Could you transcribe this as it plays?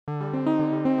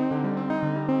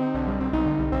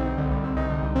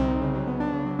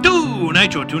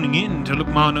Tonight you're tuning in to Look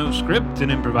Monoscript,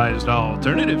 an improvised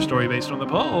alternative story based on the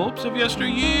pulps of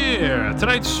yesteryear.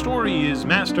 Tonight's story is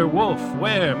Master Wolf,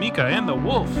 where Mika and the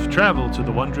wolf travel to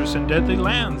the wondrous and deadly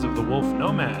lands of the wolf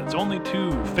nomads, only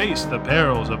to face the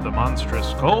perils of the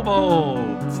monstrous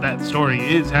kobolds. That story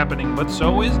is happening, but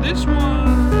so is this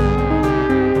one.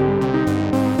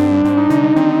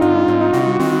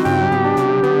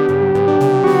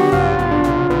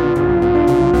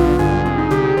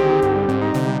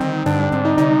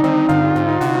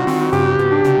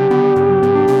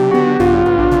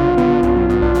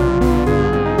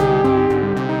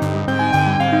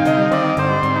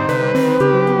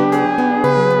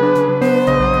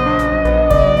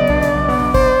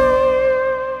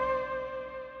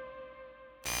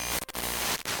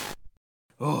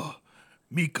 Oh,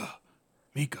 Mika,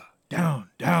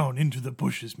 down into the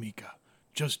bushes, Mika.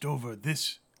 Just over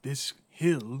this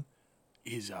hill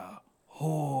is a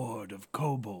horde of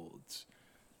kobolds.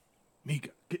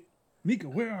 Mika,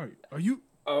 where are you? Are you?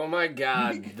 Oh my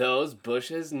god, those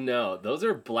bushes? No. Those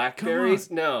are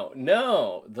blackberries? No.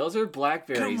 Those are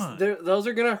blackberries. Come on. Those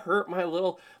are gonna hurt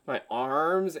my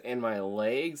arms and my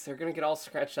legs. They're gonna get all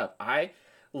scratched up.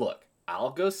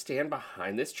 I'll go stand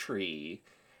behind this tree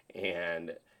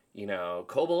and,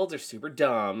 kobolds are super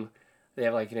dumb. They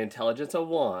have like an intelligence of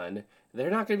 1. They're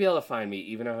not gonna be able to find me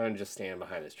even if I'm just standing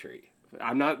behind this tree.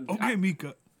 I'm not... Okay,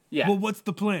 Mika. Yeah. Well, what's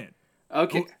the plan?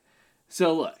 Okay.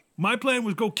 So look. My plan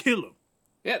was go kill him.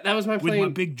 Yeah, that was my plan. With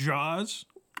my big jaws.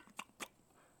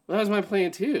 That was my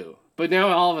plan too. But now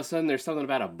all of a sudden there's something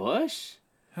about a bush?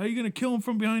 How are you going to kill him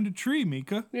from behind a tree,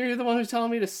 Mika? You're the one who's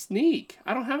telling me to sneak.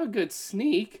 I don't have a good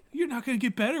sneak. You're not going to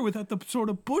get better without the sort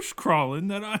of bush crawling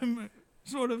that I'm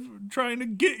sort of trying to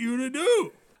get you to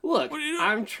do. Look, What are you doing?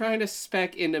 I'm trying to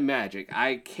spec into magic.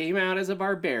 I came out as a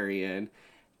barbarian,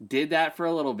 did that for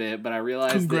a little bit, but I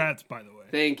realized Congrats, by the way.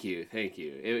 Thank you.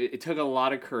 It took a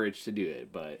lot of courage to do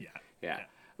it, but Yeah.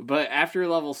 But after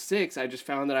level 6, I just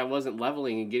found that I wasn't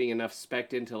leveling and getting enough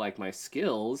spec into like my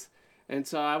skills, and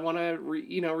so I want to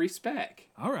respec.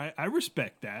 All right, I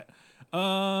respect that.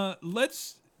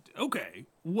 Okay,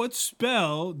 what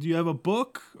spell? Do you have a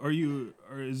book? Or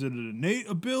is it an innate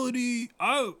ability?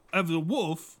 I have the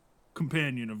wolf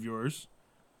companion of yours.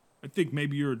 I think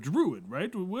maybe you're a druid,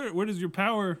 right? Where does your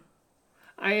power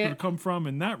come from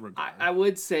in that regard? I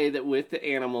would say that with the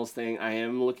animals thing, I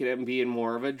am looking at being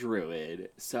more of a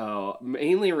druid. So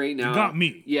mainly right now, You got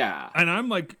me. Yeah, And I'm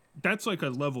like, that's like a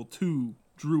level 2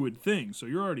 druid thing, so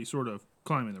you're already sort of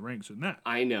climbing the ranks in that.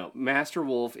 I know, Master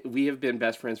Wolf. We have been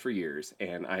best friends for years,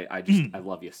 and I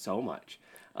love you so much.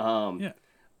 Yeah.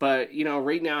 But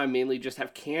right now I mainly just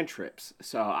have cantrips,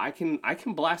 so I can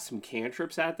blast some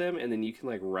cantrips at them, and then you can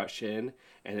like rush in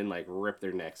and then like rip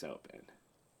their necks open.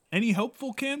 Any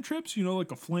helpful cantrips?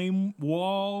 Like a flame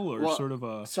wall or sort of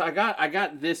a... So I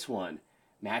got this one,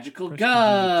 magical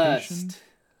Prestidigitation? gust.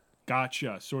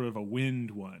 Gotcha, sort of a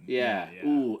wind one. Yeah. Yeah.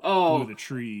 Ooh. Oh. Blew the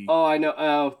tree. Oh, I know.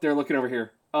 Oh, they're looking over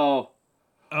here. Oh,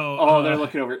 they're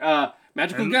looking over.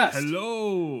 Magical gust.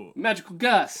 Hello. Magical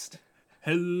gust.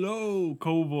 Hello,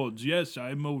 kobolds. Yes,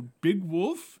 I'm a big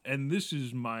wolf, and this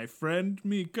is my friend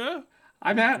Mika.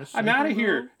 I'm out of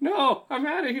here. No, I'm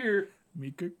out of here.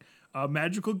 Mika,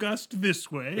 magical gust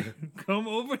this way. Come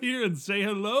over here and say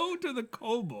hello to the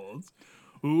kobolds,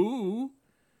 who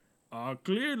are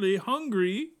clearly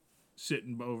hungry,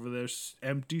 sitting over their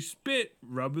empty spit,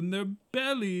 rubbing their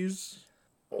bellies.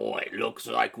 Oh, it looks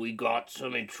like we got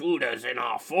some intruders in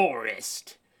our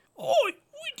forest. Oh, we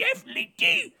definitely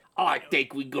do. I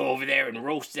think we go over there and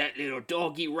roast that little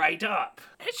doggy right up.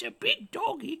 That's a big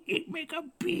doggy. It make a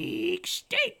big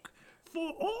steak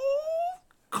for old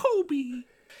Kobe.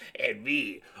 And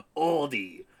me,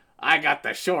 Oldie. I got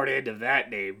the short end of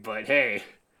that name, but hey,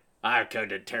 I've come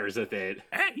to terms with it.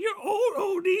 You're old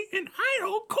Oldie and I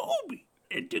old Kobe.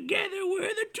 And together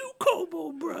we're the 2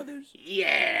 Kobold brothers.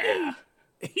 Yeah.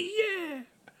 Yeah.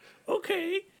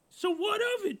 Okay, so what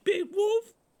of it, Big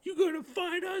Wolf? You gonna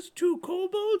find us 2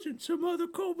 kobolds and some other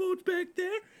kobolds back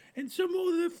there and some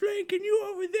other flanking you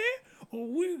over there? Or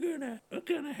we're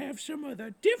gonna have some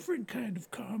other different kind of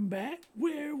combat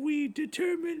where we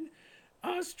determine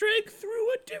our strength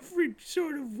through a different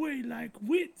sort of way, like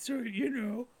wits or,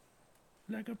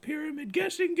 like a pyramid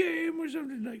guessing game or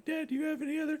something like that. Do you have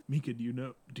any other? Mika, do you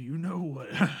know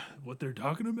what they're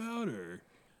talking about, or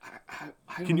I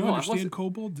don't can you know. understand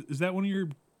kobold? Is that one of your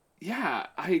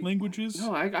languages?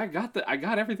 No, I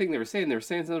got everything they were saying. They were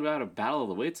saying something about a battle of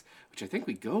the wits, which I think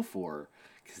we go for.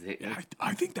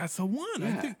 I think that's the one.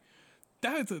 Yeah.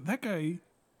 I think that guy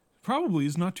probably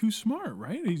is not too smart,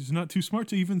 right? He's not too smart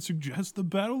to even suggest the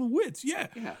battle of the wits. Yeah.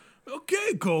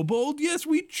 Okay, Kobold, yes,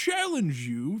 we challenge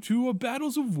you to a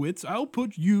battles of wits. I'll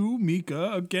put you,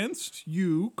 Mika, against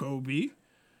you, Kobe,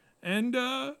 and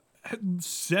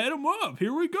set them up.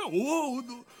 Here we go.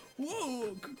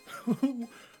 Whoa.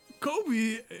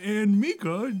 Kobe and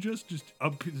Mika just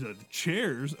up the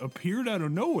chairs appeared out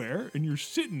of nowhere, and you're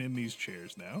sitting in these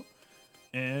chairs now.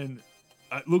 And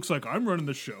it looks like I'm running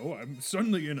the show. I'm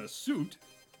suddenly in a suit.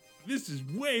 This is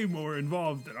way more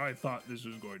involved than I thought this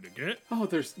was going to get. Oh,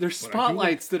 there's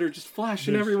spotlights that are just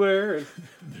flashing everywhere. And...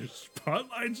 There's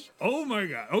spotlights. Oh my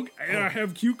god. Okay, and I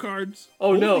have cue cards.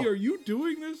 Oh, no. Are you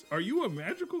doing this? Are you a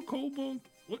magical kobold?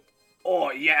 What?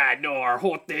 Oh, yeah, no, our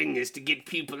whole thing is to get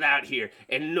people out here.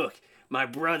 And look, my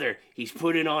brother, he's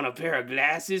putting on a pair of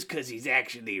glasses because he's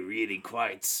actually really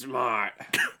quite smart.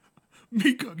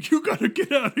 Mika, you gotta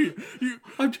get out of here.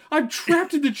 I'm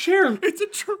trapped in the chair. It's a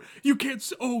you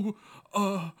can't.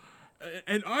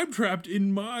 And I'm trapped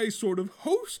in my sort of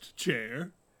host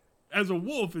chair. As a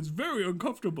wolf, it's very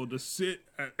uncomfortable to sit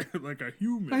like a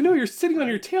human. I know you're sitting on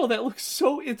your tail. That looks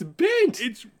so. It's bent.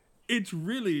 It's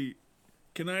really.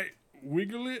 Can I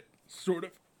wiggle it? Sort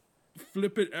of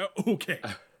flip it out. Okay,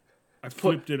 I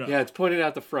flipped it up. Yeah, it's pointed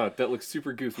out the front. That looks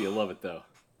super goofy. I love it though.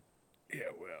 Yeah,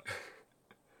 well.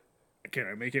 Can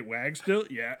I make it wag still?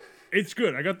 Yeah. It's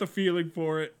good. I got the feeling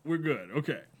for it. We're good.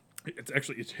 Okay.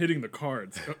 It's hitting the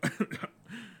cards.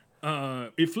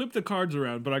 It flipped the cards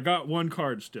around, but I got one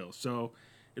card still. So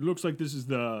it looks like this is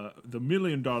the $1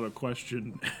 million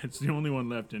question. It's the only one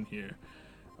left in here.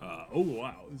 Oh,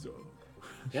 wow. So,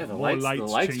 yeah, the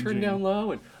lights turn down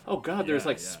low. And oh, God, there's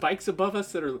Yeah. spikes above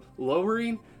us that are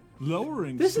lowering.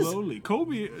 Lowering slowly.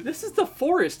 Kobe. This is the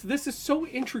forest. This is so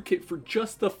intricate for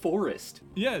just the forest.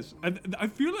 Yes. I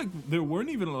feel like there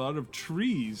weren't even a lot of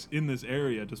trees in this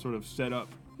area to sort of set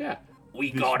up. Yeah.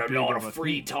 We This got a big lot of of a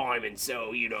free thing. time, and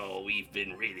so, we've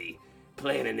been really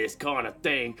planning this kind of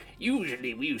thing.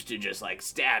 Usually we used to just,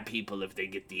 stab people if they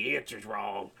get the answers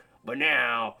wrong. But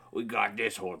now, we got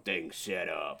this whole thing set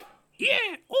up.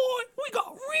 Yeah, we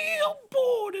got real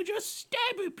bored of just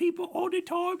stabbing people all the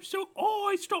time, so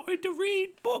I started to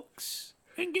read books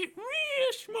and get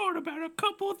real smart about a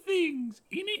couple things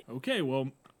in it. Okay, well,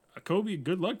 Kobe,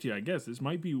 good luck to you, I guess. This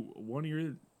might be one of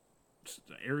your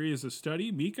areas of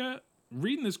study. Mika,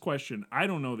 reading this question, I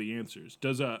don't know the answers.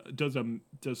 Does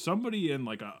somebody in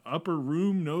a upper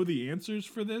room know the answers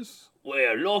for this?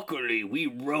 Well, luckily, we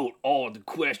wrote all the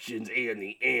questions and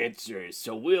the answers,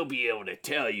 so we'll be able to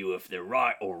tell you if they're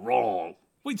right or wrong.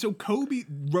 Wait, so Kobe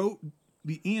wrote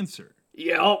the answer?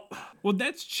 Yep. Well,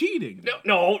 that's cheating.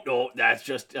 No, that's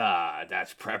just,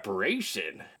 that's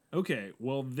preparation. Okay,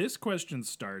 well, this question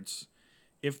starts,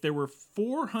 if there were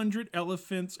 400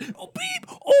 elephants... Oh, beep!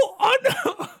 Oh, I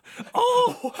know!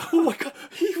 Oh my God,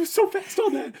 he was so fast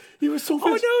on that. He was so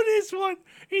I fast. know this one.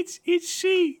 It's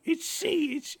C.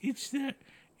 It's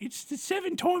the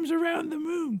 7 times around the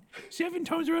moon. 7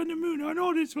 times around the moon. I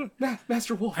know this one.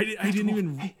 Master Wolf. I didn't Wolf,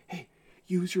 even... Hey,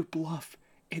 use your bluff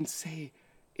and say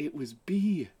it was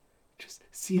B. Just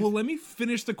see Well, if... let me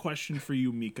finish the question for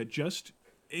you, Mika, just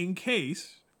in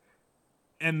case.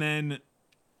 And then,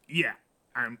 yeah,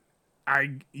 I'm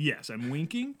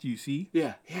winking. Do you see?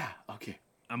 Yeah, okay.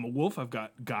 I'm a wolf. I've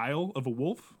got guile of a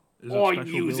wolf. Is a I'm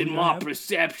special using ability I my have.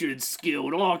 perception skill,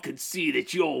 and I can see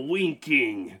that you're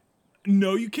winking.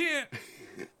 No, you can't.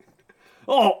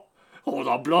 Oh, hold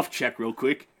on, bluff check real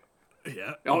quick.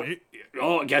 Yeah. Oh, wait.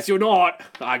 I guess you're not.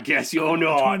 I guess you're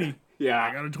not. 20. I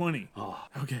Yeah. got a 20. Oh.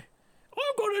 Okay.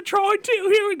 I'm gonna try too.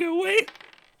 Here we go. Wait.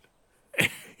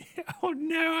 I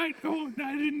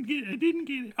didn't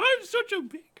get it. I'm such a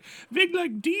big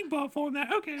debuff on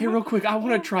that. Okay. Hey, real quick, I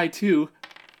want to try too.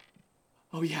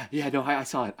 Oh yeah, no, I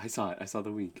saw it. I saw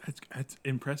the wink. That's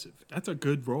impressive. That's a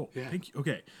good roll. Yeah. Thank you.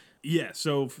 Okay. Yeah,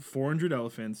 so 400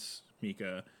 elephants,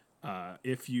 Mika,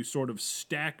 if you sort of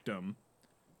stacked them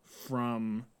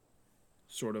from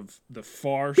sort of the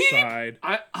far side.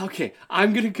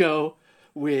 I'm gonna go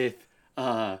with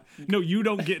No, you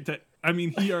don't get to. I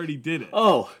mean, he already did it.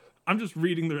 Oh. I'm just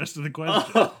reading the rest of the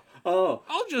question. Oh.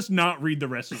 I'll just not read the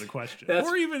rest of the question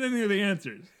or even any of the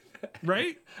answers.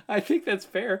 Right? I think that's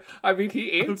fair. I mean,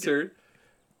 he answered.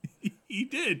 He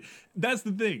did. That's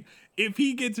the thing. If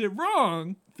he gets it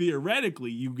wrong, theoretically,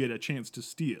 you get a chance to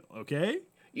steal, okay?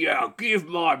 Yeah, give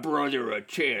my brother a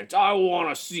chance. I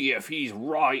want to see if he's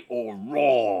right or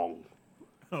wrong.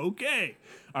 Okay.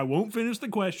 I won't finish the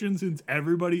question since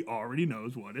everybody already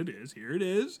knows what it is. Here it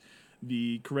is.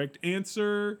 The correct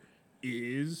answer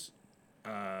is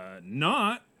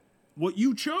not what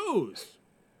you chose,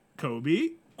 Kobe.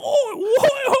 Oh,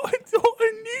 what? I thought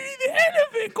I knew the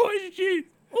elephant question.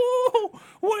 Oh,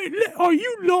 what Are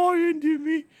you lying to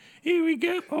me? Here we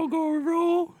go. I'll go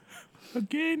roll.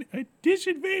 Again, a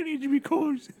disadvantage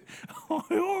because I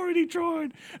already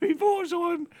tried before,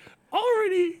 so I'm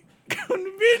already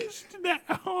convinced that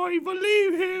I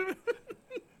believe him.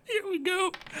 Here we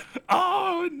go.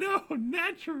 Oh, no,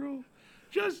 natural.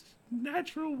 Just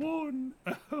natural one.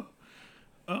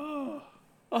 Oh.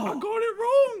 I got it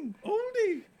wrong.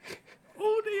 Only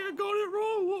I got it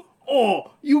wrong.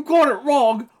 Oh, you got it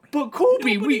wrong, but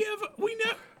Kobe, We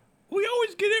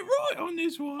always get it right on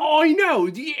this one. I know,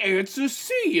 the answer's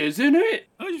C, isn't it?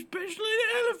 Especially the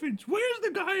elephants. Where's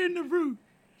the guy in the room?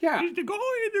 Yeah. Is the guy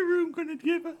in the room gonna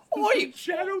give us Oi.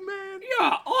 Shadow Man?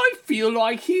 Yeah, I feel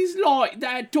like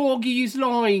that doggy is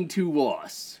lying to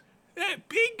us. That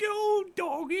big old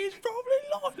dog is probably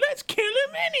lying. Let's kill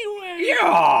him anyway.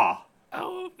 Yeah.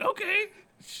 Oh, okay.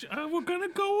 We're gonna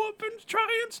go up and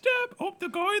try and stab. Oh, the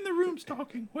guy in the room's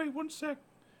talking. Wait 1 sec.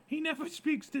 He never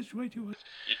speaks this way to us.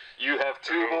 You have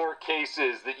 2 more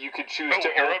cases that you could choose to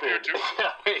you're open. up here too?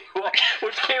 Yeah, wait,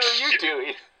 which game are you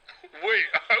doing? Wait,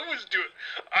 I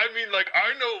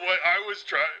know what I was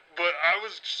trying, but I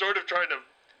was sort of trying to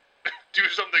do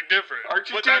something different. Aren't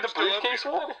you but doing I'm the still up briefcase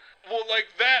here. one? Well, like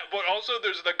that, but also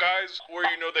there's the guys where,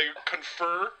 they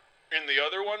confer in the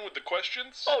other one with the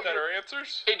questions that are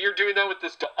answers. And you're doing that with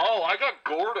this. Oh, I got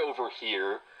Gord over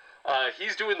here.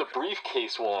 He's doing the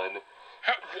briefcase one.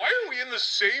 Why are we in the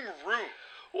same room?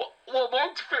 Well,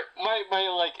 my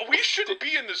We shouldn't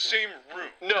be in the same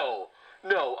room. No.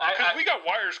 Because we got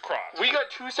wires crossed. We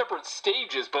got 2 separate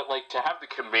stages, but to have the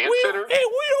command center. Hey,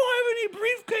 we don't have any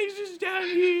briefcases down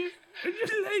here. I'm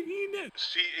just letting you know.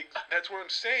 See, that's what I'm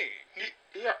saying.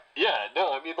 Yeah.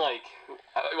 No, I mean I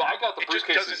got the It just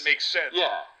briefcases. doesn't make sense.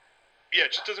 Yeah. Yeah,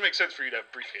 it just doesn't make sense for you to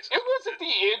have briefcases. It wasn't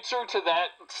the answer to that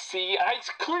C. I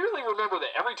clearly remember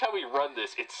that every time we run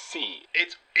this, it's C.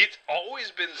 It's always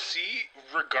been C,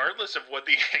 regardless of what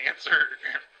the answer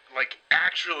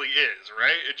actually is,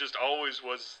 right? It just always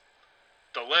was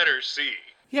the letter C.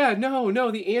 Yeah,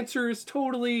 no, the answer is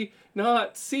totally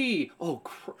not C. Oh,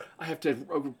 I have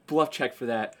to bluff check for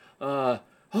that. I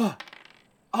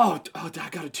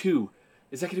got a 2.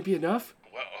 Is that going to be enough?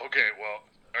 Well, okay,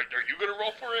 are you gonna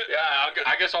roll for it? Yeah,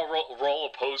 I guess I'll roll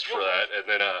opposed for that, and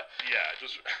then Yeah,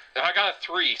 just. I got a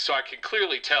 3, so I can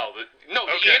clearly tell that the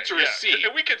Okay, answer is C.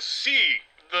 And we can see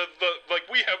the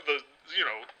we have the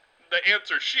the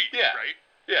answer sheet, Yeah. right?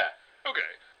 Yeah, Okay.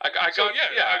 I got.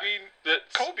 I mean,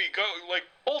 that's Kobe,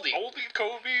 Oldie.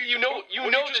 Kobe. You know What,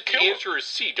 that just the kill him? answer is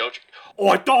C, don't you? Oh,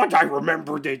 I thought I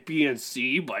remembered it being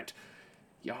C, but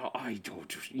yeah, I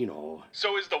don't,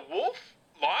 So is the wolf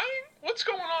lying? What's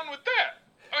going on with that?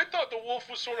 I thought the wolf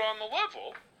was sort of on the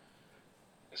level.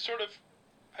 It sort of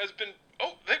has been.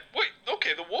 Oh, wait.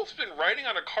 Okay, the wolf's been writing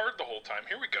on a card the whole time.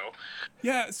 Here we go.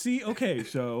 Yeah, see, okay,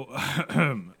 so,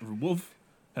 Wolf,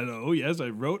 hello, yes, I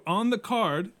wrote on the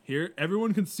card, here,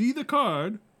 everyone can see the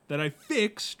card that I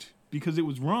fixed because it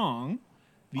was wrong.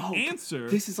 The answer...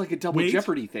 This is like a double Wait.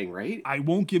 Jeopardy thing, right? I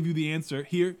won't give you the answer.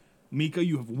 Here, Mika,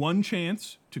 you have 1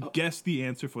 chance to guess the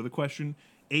answer for the question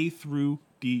A through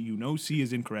D. You know C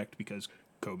is incorrect because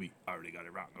Kobe already got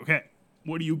it wrong. Okay,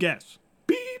 what do you guess?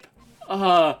 Beep!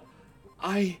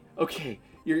 Okay,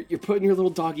 you're putting your little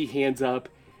doggy hands up.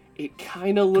 It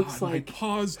kind of looks God, like... my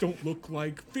paws don't look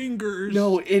like fingers.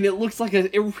 No, and it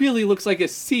really looks like a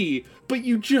C, but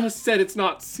you just said it's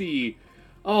not C.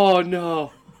 Oh,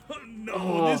 no.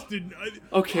 No, this didn't.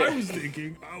 Okay. I was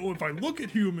thinking, if I look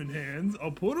at human hands,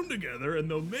 I'll put them together and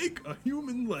they'll make a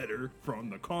human letter from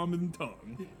the common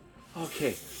tongue.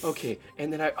 Okay,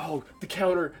 and then the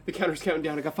counter's counting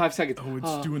down. I got 5 seconds. Oh,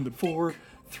 it's doing the 4,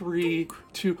 3,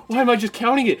 2. Why am I just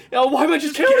counting it? Why am I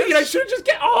just counting it? I should have just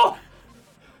get. Oh.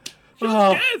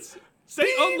 Yes! Say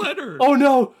a letter! Oh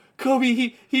no,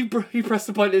 Kobe, he pressed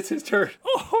the button. It's his turn.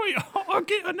 Oh, I'll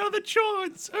get another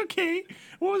chance. Okay.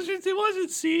 It wasn't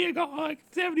C. I got like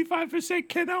 75%.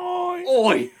 Can I?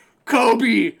 Oi,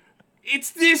 Kobe,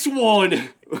 it's this one.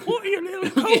 What are your little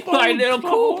Get kobold my little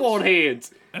claws? kobold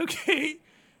hands. Okay.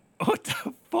 What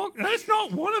the fuck? That's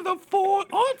not one of the 4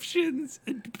 options.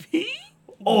 P?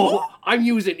 Oh, I'm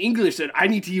using English, and I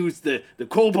need to use the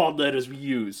kobold letters we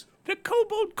use. The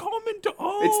kobold common to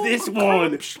It's this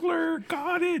one. Crumpsler.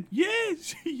 Got it.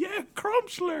 Yes. Yeah,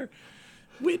 Crumpsler.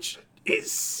 Which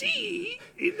is C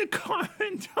in the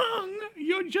common tongue.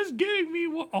 You're just giving me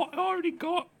what I already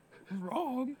got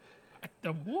wrong.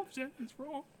 The wolf said it's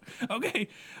wrong. Okay.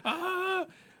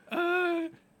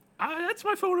 That's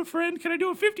my phone a friend. Can I do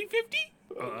a 50-50?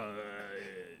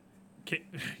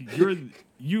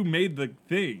 You made the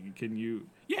thing. Can you?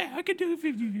 Yeah, I can do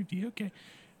the 50-50. Okay.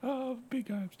 Big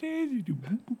guy upstairs. You do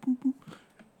boop, boop, boop,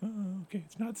 boop. Okay,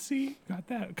 it's not C. Got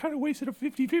that. Kind of wasted a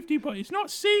 50-50, but it's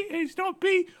not C and it's not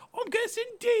B. I'm guessing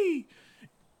D.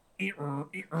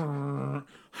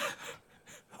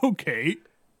 Okay.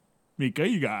 Mika,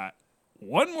 you got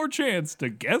one more chance to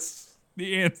guess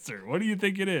the answer. What do you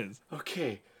think it is?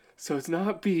 Okay, so it's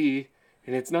not B,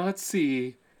 and it's not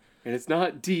C, and it's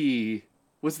not D.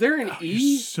 Was there an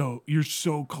E? You're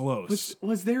so close.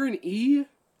 Was there an E?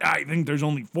 I think there's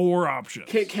only 4 options.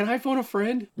 Can I phone a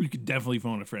friend? You could definitely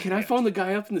phone a friend. Can I yes. phone the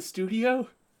guy up in the studio?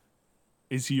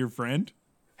 Is he your friend?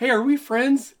 Hey, are we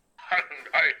friends? I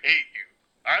hate you.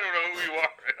 I don't know who you are,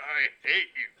 and I hate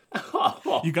you.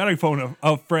 You gotta phone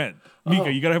a friend.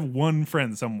 Mika, you gotta have one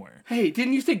friend somewhere. Hey,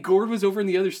 didn't you say Gord was over in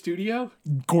the other studio?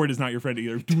 Gord is not your friend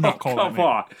either. Do not call that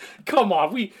man. Come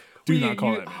on. We not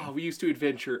call that man. we used to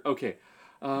adventure. Okay.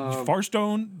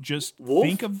 Farstone, just Wolf?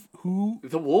 think of who.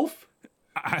 The wolf?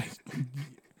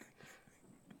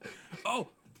 Oh,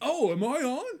 am I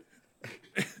on?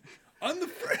 I'm the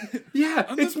friend. Yeah,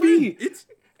 I'm the it's friend. me. It's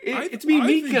me, I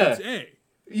Mika. think it's A.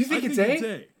 You think I it's think A? it's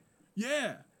A.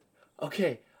 Yeah.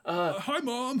 Okay. Hi,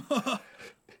 Mom.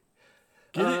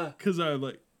 Get it? Because I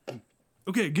like.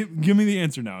 Okay, give me the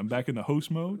answer now. I'm back in the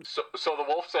host mode. So the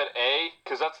wolf said A,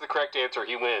 because that's the correct answer.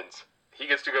 He wins. He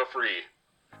gets to go free.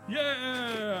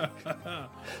 Yeah!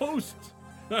 Host!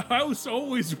 The house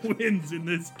always wins in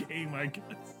this game, I guess.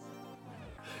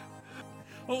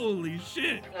 Holy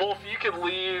shit! Wolf, you can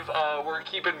leave. We're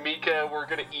keeping Mika. We're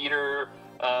gonna eat her.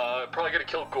 Probably gonna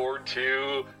kill Gord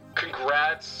too.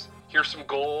 Congrats. Here's some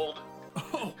gold.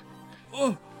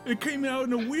 Oh, it came out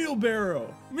in a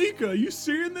wheelbarrow. Mika, you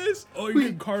seeing this? Oh, you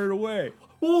can cart it away.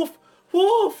 Wolf!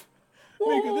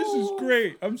 Mika, this is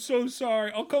great. I'm so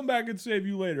sorry. I'll come back and save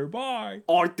you later. Bye.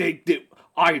 I think that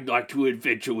I'd like to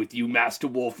adventure with you, Master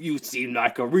Wolf. You seem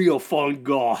like a real fun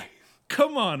guy.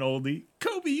 Come on, oldie.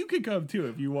 Kobe, you can come too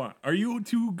if you want. Are you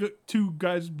two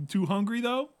guys too hungry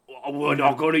though? We're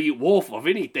not gonna eat Wolf of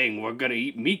anything. We're gonna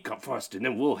eat Mika first, and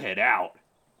then we'll head out.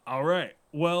 All right.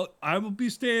 Well, I will be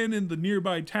staying in the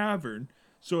nearby tavern.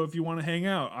 So if you want to hang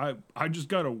out, I just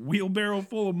got a wheelbarrow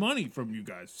full of money from you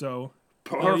guys. So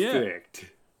Perfect.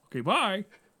 okay, bye.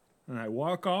 And I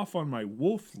walk off on my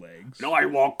wolf legs. Now I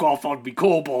walk off on me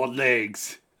kobold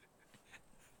legs.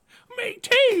 Me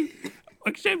too.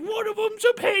 Except one of them's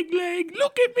a peg leg.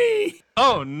 Look at me.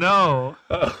 Oh no!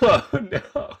 Oh,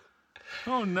 no.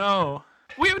 Oh no!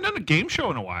 We haven't done a game show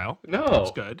in a while. No.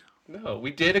 That's good. No,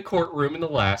 we did a courtroom in the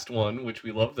last one, which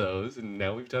we love those, and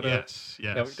now we've done Yes.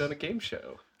 now we've done a game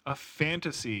show. A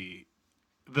fantasy.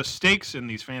 The stakes in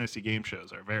these fantasy game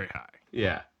shows are very high.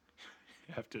 Yeah.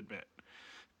 You have to admit.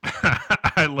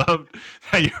 I loved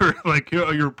that you were like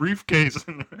your briefcase.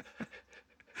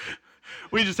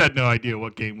 We just had no idea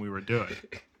what game we were doing.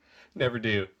 Never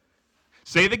do.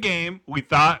 Say the game we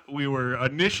thought we were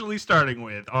initially starting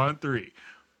with on 3.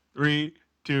 3,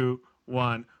 2,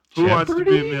 1. Who wants to be a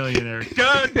Jeopardy? millionaire?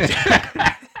 Done.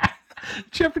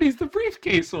 Jeopardy's the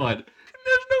briefcase one.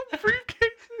 There's no briefcase.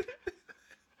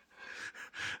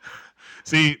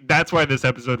 See, that's why this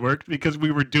episode worked, because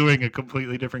we were doing a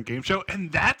completely different game show,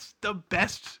 and that's the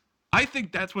best. I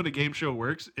think that's when a game show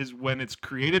works, is when it's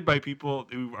created by people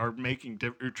who are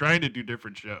who trying to do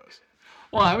different shows.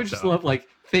 Well, I would just So- love, like,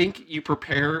 think you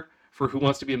prepare for Who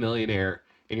Wants to Be a Millionaire,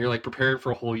 and you're, like, preparing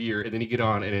for a whole year, and then you get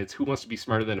on, and it's Who Wants to Be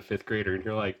Smarter Than a Fifth Grader, and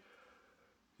you're like,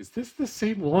 is this the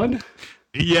same one?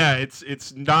 Yeah,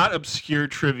 it's not obscure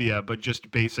trivia, but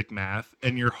just basic math,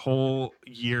 and your whole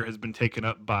year has been taken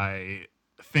up by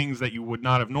things that you would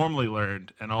not have normally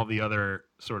learned, and all the other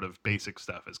sort of basic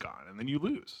stuff is gone, and then you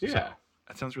lose. Yeah. So,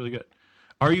 that sounds really good.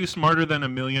 Are you smarter than a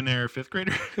millionaire fifth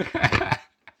grader? Because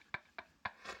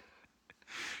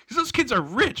those kids are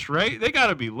rich, right? They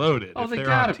gotta be loaded. Oh, if they they're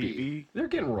gotta on TV. be. They're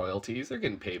getting royalties. They're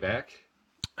getting payback.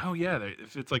 Oh yeah,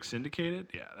 if it's like syndicated,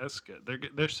 yeah, that's good.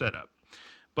 They're set up.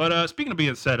 But speaking of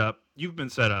being set up, you've been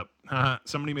set up.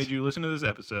 Somebody made you listen to this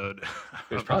episode.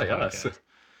 It was of probably this us. podcast.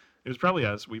 It was probably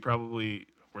us. We probably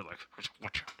were like,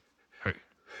 watch out. Hey,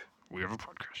 we have a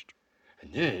podcast.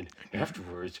 And then,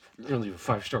 afterwards, you're going to leave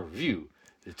a 5-star review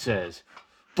that says,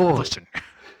 boy, Listen.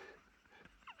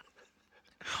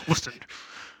 Listen.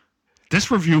 This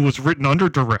review was written under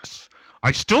duress.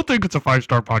 I still think it's a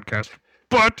 5-star podcast,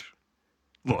 but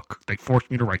look, they forced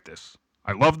me to write this.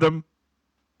 I love them.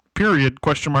 Period.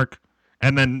 Question mark.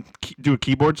 And then do a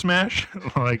keyboard smash,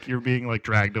 like you're being like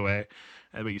dragged away,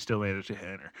 but you still managed to hit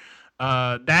enter.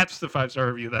 That's the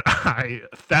 5-star review that I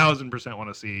 1,000% want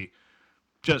to see,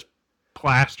 just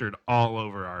plastered all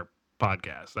over our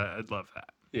podcast. I'd love that.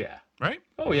 Yeah. Right?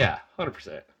 Oh, yeah.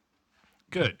 100%.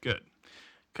 Good.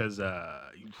 Because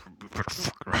I'm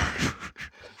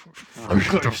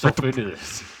got yourself into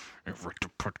this. I've read the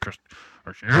podcast.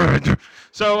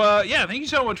 So, yeah, thank you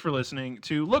so much for listening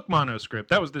to Look Monoscript.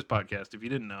 That was this podcast. If you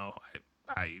didn't know,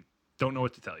 I don't know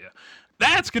what to tell you.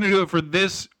 That's going to do it for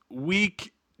this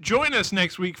week. Join us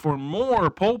next week for more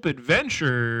Pulp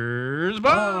Adventures.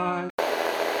 Bye.